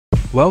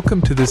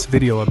Welcome to this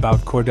video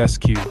about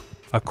ChordSQ,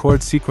 a chord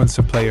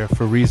sequencer player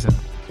for Reason.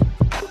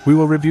 We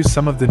will review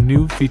some of the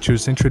new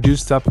features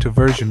introduced up to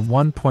version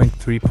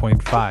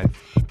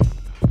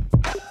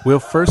 1.3.5. We'll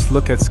first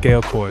look at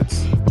scale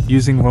chords,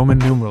 using Roman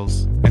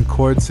numerals and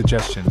chord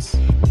suggestions.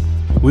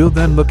 We'll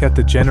then look at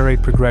the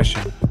generate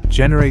progression,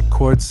 generate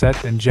chord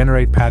set and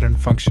generate pattern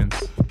functions.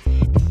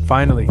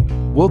 Finally,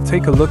 we'll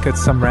take a look at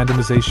some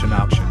randomization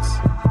options.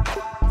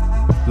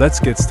 Let's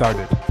get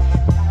started.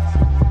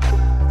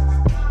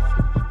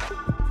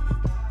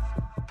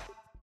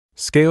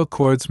 Scale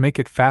chords make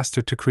it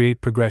faster to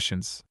create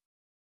progressions.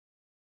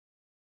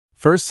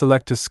 First,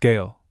 select a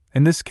scale.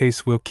 In this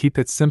case, we'll keep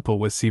it simple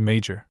with C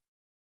major.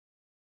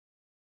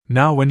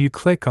 Now, when you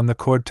click on the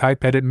chord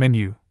type edit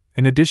menu,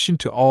 in addition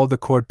to all the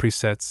chord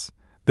presets,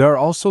 there are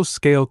also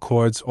scale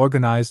chords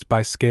organized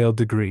by scale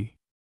degree.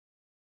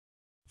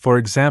 For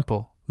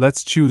example,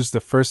 let's choose the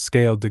first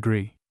scale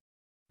degree.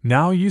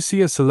 Now you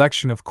see a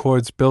selection of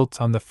chords built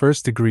on the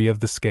first degree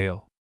of the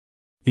scale.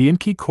 The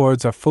in-key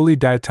chords are fully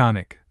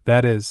diatonic,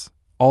 that is,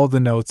 all the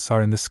notes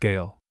are in the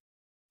scale.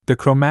 The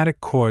chromatic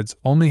chords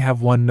only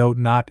have one note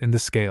not in the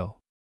scale.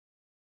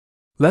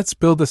 Let's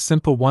build a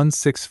simple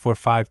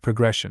 1-6-4-5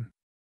 progression.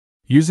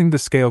 Using the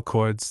scale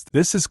chords,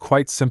 this is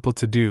quite simple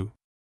to do.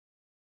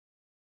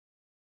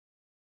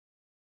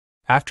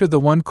 After the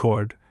 1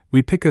 chord,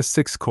 we pick a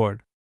 6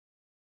 chord,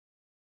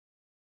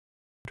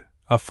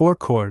 a 4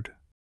 chord,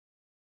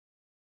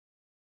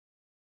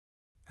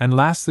 and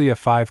lastly a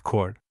 5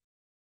 chord.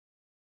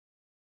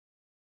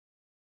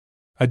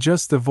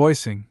 Adjust the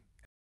voicing,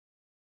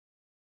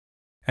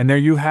 and there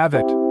you have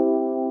it.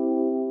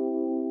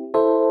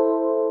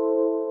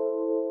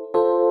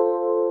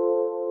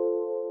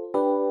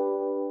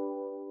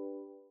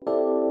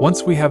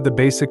 Once we have the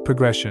basic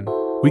progression,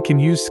 we can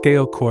use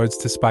scale chords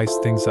to spice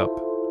things up.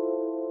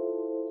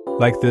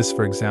 Like this,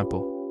 for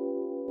example.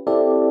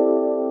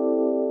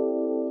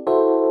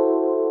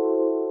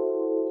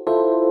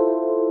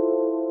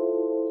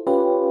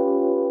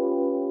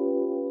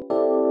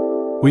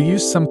 We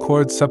used some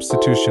chord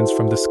substitutions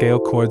from the scale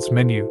chords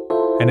menu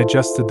and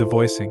adjusted the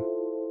voicing.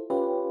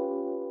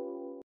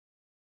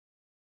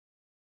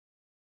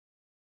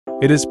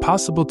 It is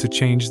possible to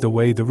change the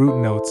way the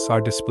root notes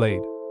are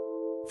displayed.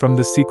 From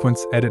the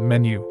sequence edit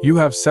menu, you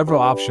have several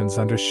options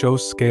under show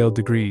scale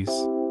degrees.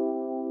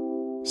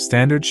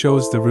 Standard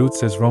shows the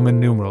roots as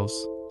Roman numerals.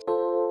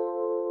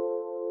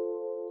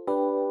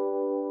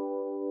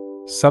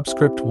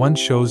 Subscript 1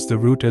 shows the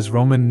root as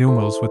Roman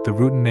numerals with the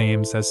root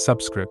names as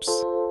subscripts.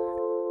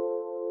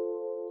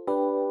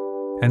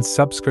 And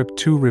subscript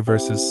 2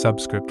 reverses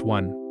subscript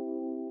 1.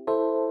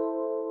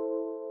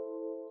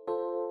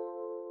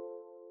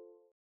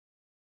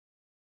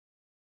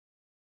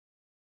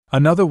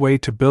 Another way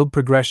to build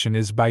progression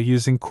is by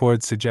using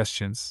chord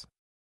suggestions.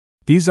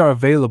 These are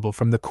available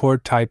from the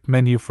chord type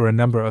menu for a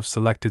number of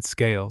selected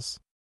scales.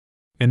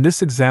 In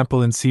this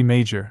example in C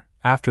major,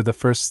 after the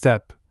first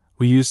step,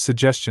 we use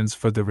suggestions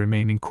for the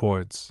remaining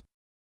chords.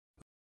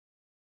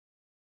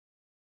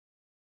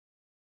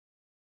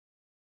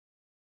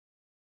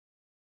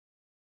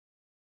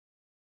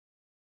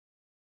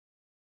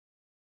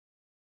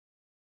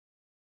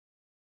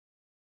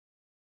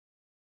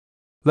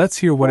 Let's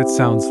hear what it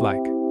sounds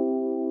like.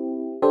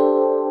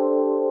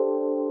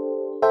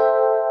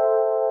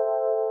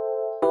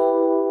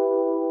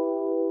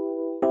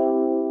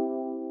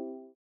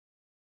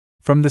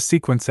 From the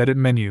sequence edit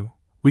menu,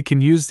 we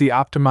can use the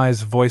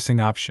optimize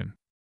voicing option.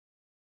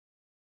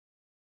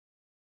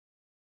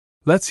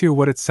 Let's hear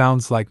what it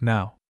sounds like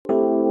now.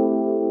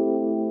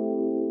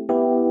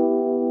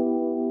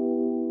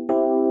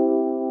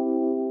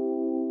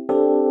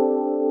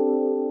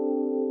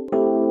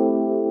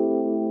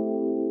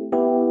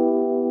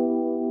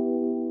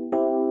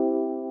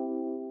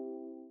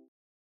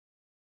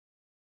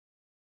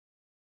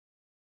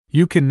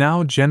 You can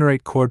now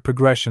generate chord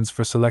progressions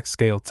for select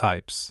scale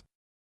types.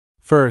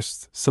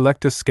 First,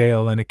 select a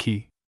scale and a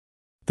key.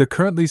 The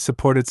currently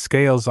supported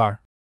scales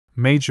are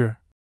major,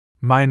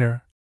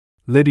 minor,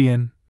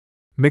 Lydian,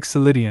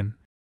 Mixolydian,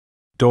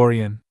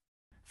 Dorian,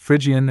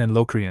 Phrygian, and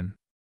Locrian.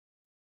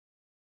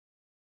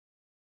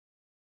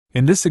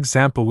 In this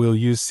example, we'll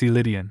use C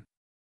Lydian.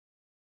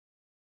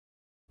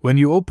 When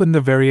you open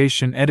the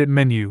variation edit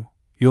menu,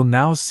 you'll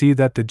now see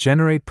that the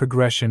generate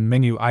progression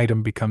menu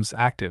item becomes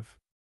active.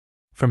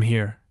 From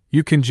here,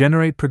 you can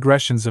generate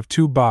progressions of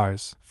 2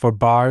 bars, 4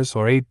 bars,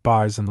 or 8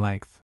 bars in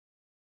length.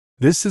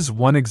 This is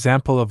one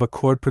example of a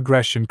chord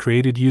progression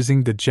created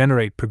using the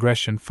generate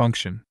progression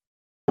function.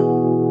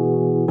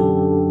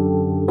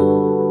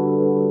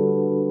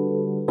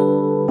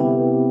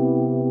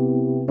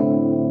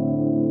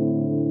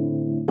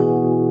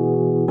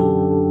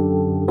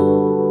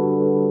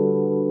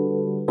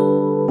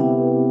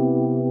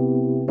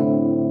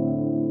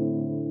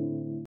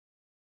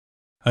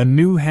 A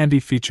new handy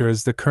feature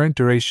is the current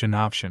duration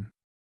option.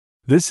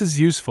 This is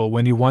useful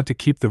when you want to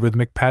keep the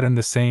rhythmic pattern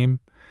the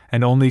same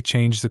and only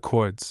change the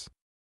chords.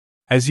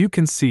 As you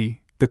can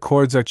see, the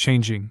chords are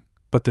changing,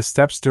 but the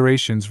steps'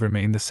 durations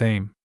remain the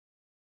same.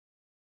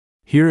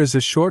 Here is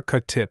a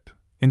shortcut tip.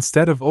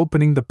 Instead of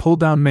opening the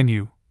pull-down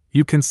menu,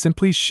 you can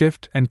simply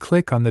shift and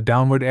click on the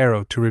downward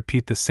arrow to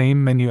repeat the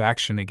same menu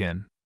action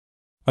again.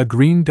 A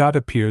green dot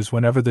appears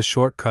whenever the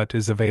shortcut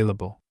is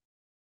available.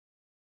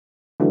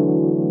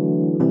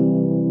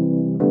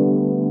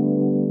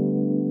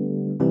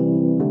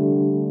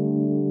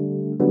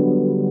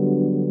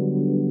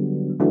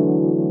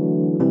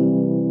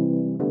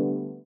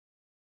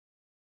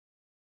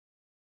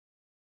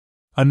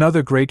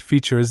 Another great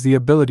feature is the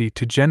ability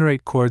to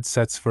generate chord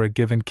sets for a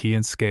given key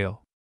and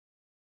scale.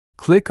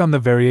 Click on the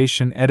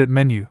Variation Edit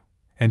menu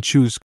and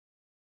choose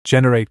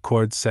Generate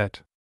Chord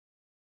Set.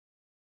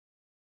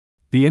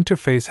 The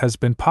interface has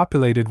been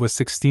populated with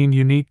 16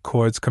 unique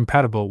chords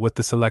compatible with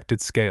the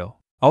selected scale.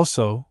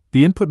 Also,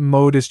 the input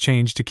mode is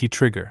changed to key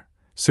trigger,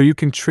 so you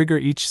can trigger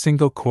each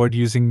single chord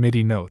using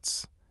MIDI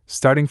notes,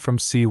 starting from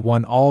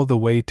C1 all the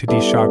way to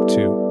D-sharp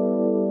 2.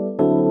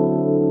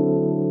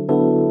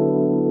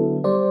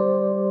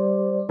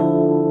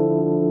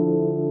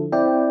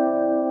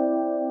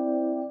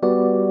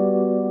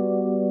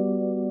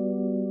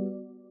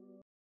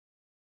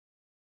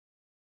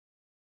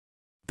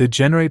 The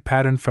Generate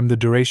pattern from the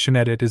Duration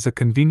Edit is a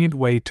convenient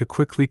way to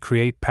quickly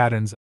create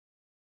patterns.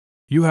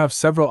 You have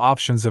several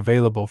options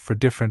available for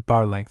different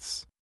bar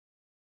lengths.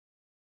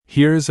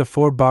 Here is a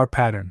 4-bar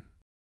pattern,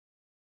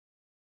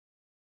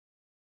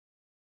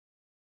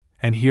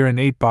 and here an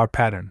 8-bar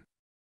pattern.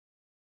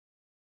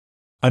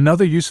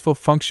 Another useful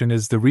function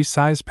is the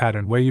Resize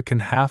pattern, where you can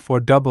half or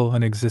double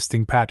an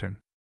existing pattern.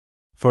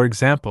 For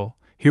example,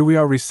 here we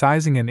are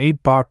resizing an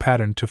 8-bar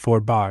pattern to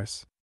 4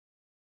 bars.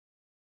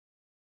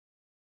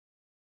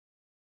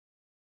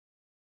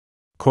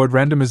 Chord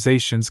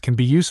randomizations can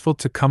be useful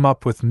to come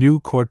up with new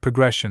chord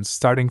progressions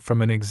starting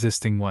from an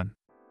existing one.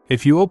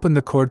 If you open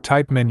the chord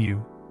type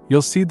menu,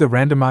 you'll see the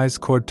randomized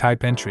chord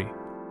type entry,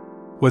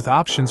 with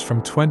options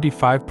from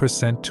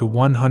 25% to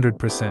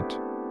 100%.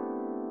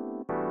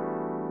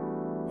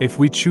 If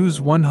we choose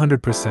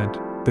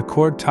 100%, the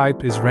chord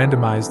type is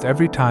randomized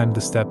every time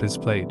the step is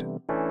played.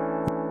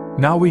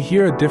 Now we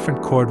hear a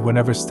different chord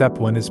whenever step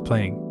 1 is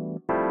playing.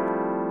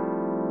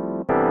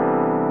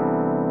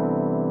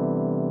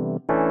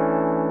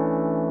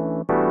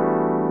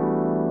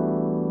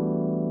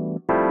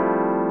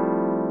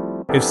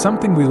 If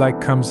something we like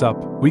comes up,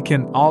 we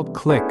can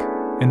Alt-click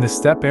in the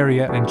step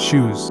area and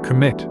choose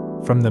Commit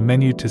from the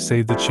menu to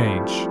save the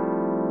change.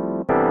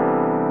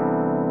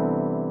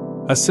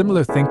 A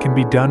similar thing can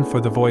be done for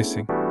the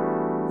voicing.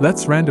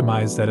 Let's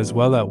randomize that as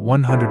well at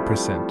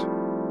 100%.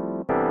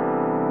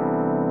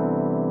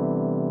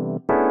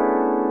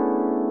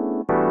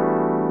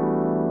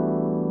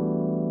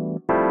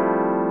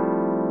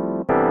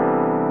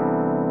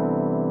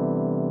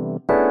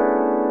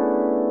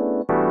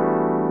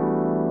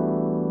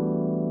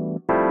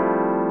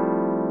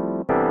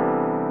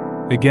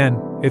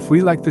 Again, if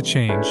we like the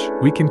change,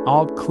 we can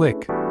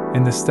Alt-click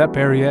in the step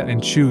area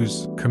and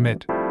choose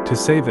Commit to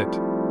save it.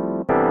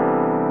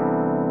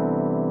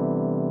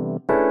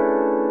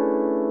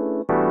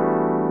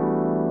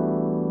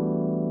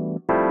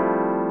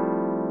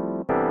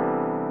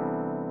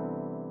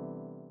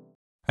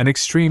 An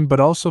extreme but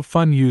also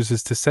fun use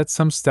is to set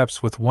some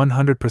steps with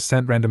 100%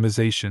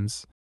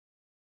 randomizations.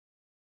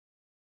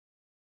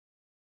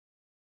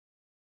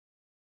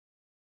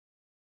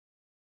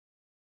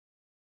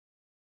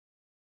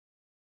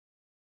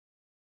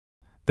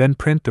 Then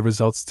print the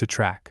results to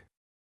track.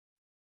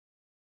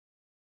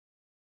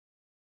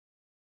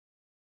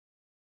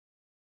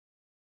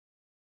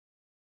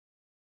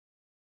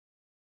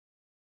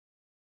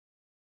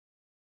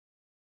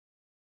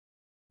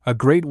 A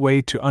great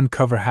way to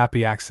uncover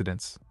happy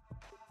accidents.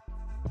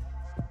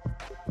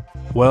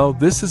 Well,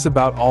 this is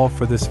about all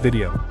for this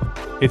video.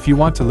 If you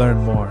want to learn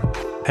more,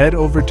 head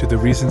over to the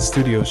Reason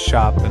Studios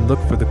shop and look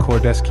for the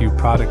ChordSQ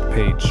product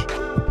page.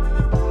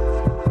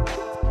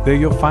 There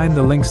you'll find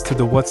the links to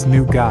the What's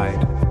New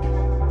guide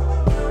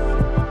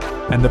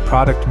and the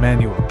product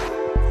manual.